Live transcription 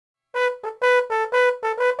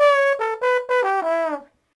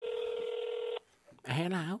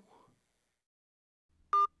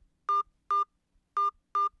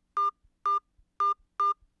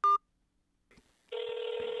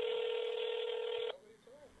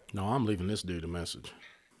No, I'm leaving this dude a message.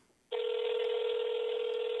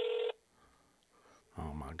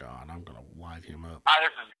 Oh my God, I'm gonna light him up. Hi,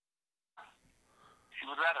 this is. If you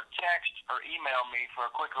would rather text or email me for a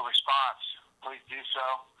quicker response, please do so.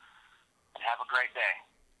 And have a great day.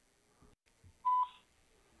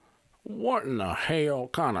 What in the hell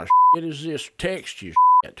kind of shit is this text you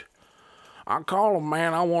shit? I call him,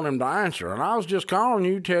 man, I want him to answer, and I was just calling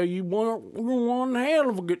you to tell you you're one hell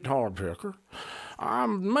of a guitar picker. I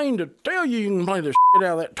mean to tell you can play the shit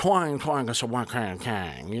out of that twang, so why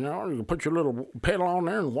kang. You know, you can put your little pedal on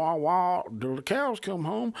there and wah wah till the cows come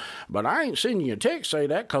home. But I ain't sending you a text say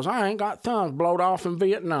that because I ain't got thumbs blowed off in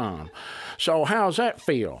Vietnam. So how's that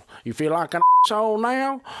feel? You feel like an asshole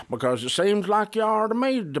now? Because it seems like you are to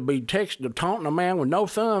me to be taunting a man with no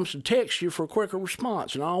thumbs to text you for a quicker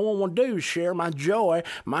response. And all I want to do is share my joy,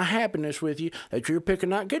 my happiness with you that you're picking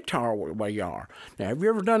that guitar the way you are. Now, have you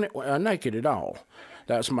ever done it naked at all?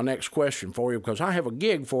 That's my next question for you, because I have a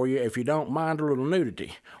gig for you if you don't mind a little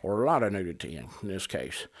nudity, or a lot of nudity in this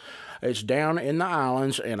case. It's down in the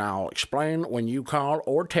islands, and I'll explain when you call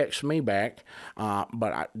or text me back,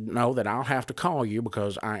 but I know that I'll have to call you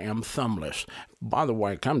because I am thumbless. By the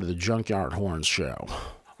way, come to the JunkYard Horns Show.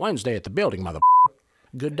 Wednesday at the building, mother.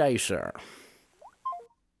 Good day, sir.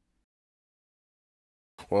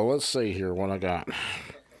 Well, let's see here what I got.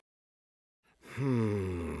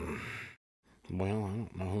 Well, I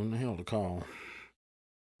don't know who in the hell to call.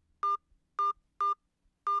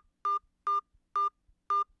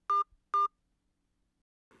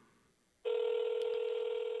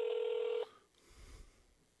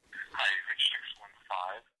 Hi, you've reached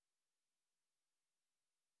 615.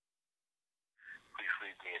 Please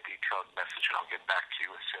leave me a detailed message and I'll get back to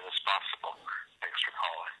you as soon as possible. Thanks for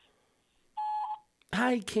calling.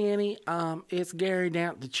 Hey, Kenny, it's Gary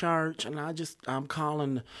down at the church, and I'm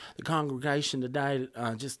calling the congregation today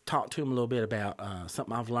to just talk to them a little bit about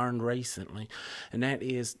something I've learned recently, and that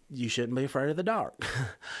is you shouldn't be afraid of the dark.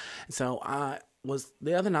 So I was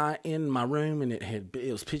the other night in my room, and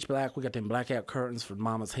it was pitch black. We got them blackout curtains for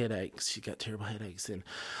Mama's headaches. She got terrible headaches, and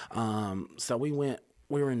so we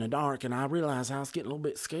were in the dark, and I realized I was getting a little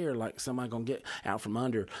bit scared, like somebody gonna get out from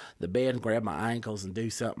under the bed and grab my ankles and do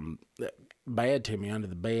something bad to me under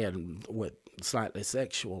the bed with slightly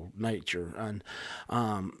sexual nature. And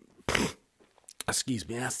excuse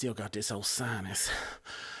me, I still got this old sinus.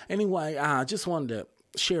 Anyway, I just wanted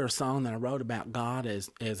to share a song that I wrote about God as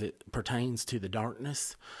it pertains to the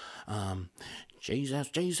darkness. Jesus,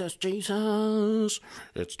 Jesus, Jesus,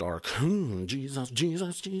 it's dark. Jesus,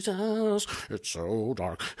 Jesus, Jesus, it's so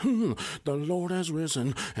dark. The Lord has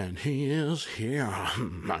risen and he is here.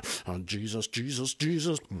 Jesus, Jesus,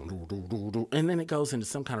 Jesus. And then it goes into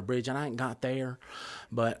some kind of bridge, and I ain't got there.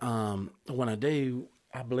 But when I do,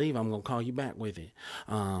 I believe I'm going to call you back with it.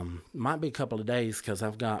 Might be a couple of days because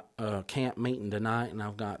I've got a camp meeting tonight, and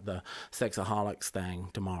I've got the Sexaholics thing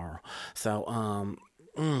tomorrow. So, I'm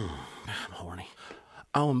horny.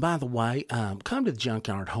 Oh, and by the way, come to the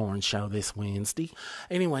JunkYard Horns Show this Wednesday.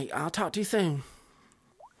 Anyway, I'll talk to you soon.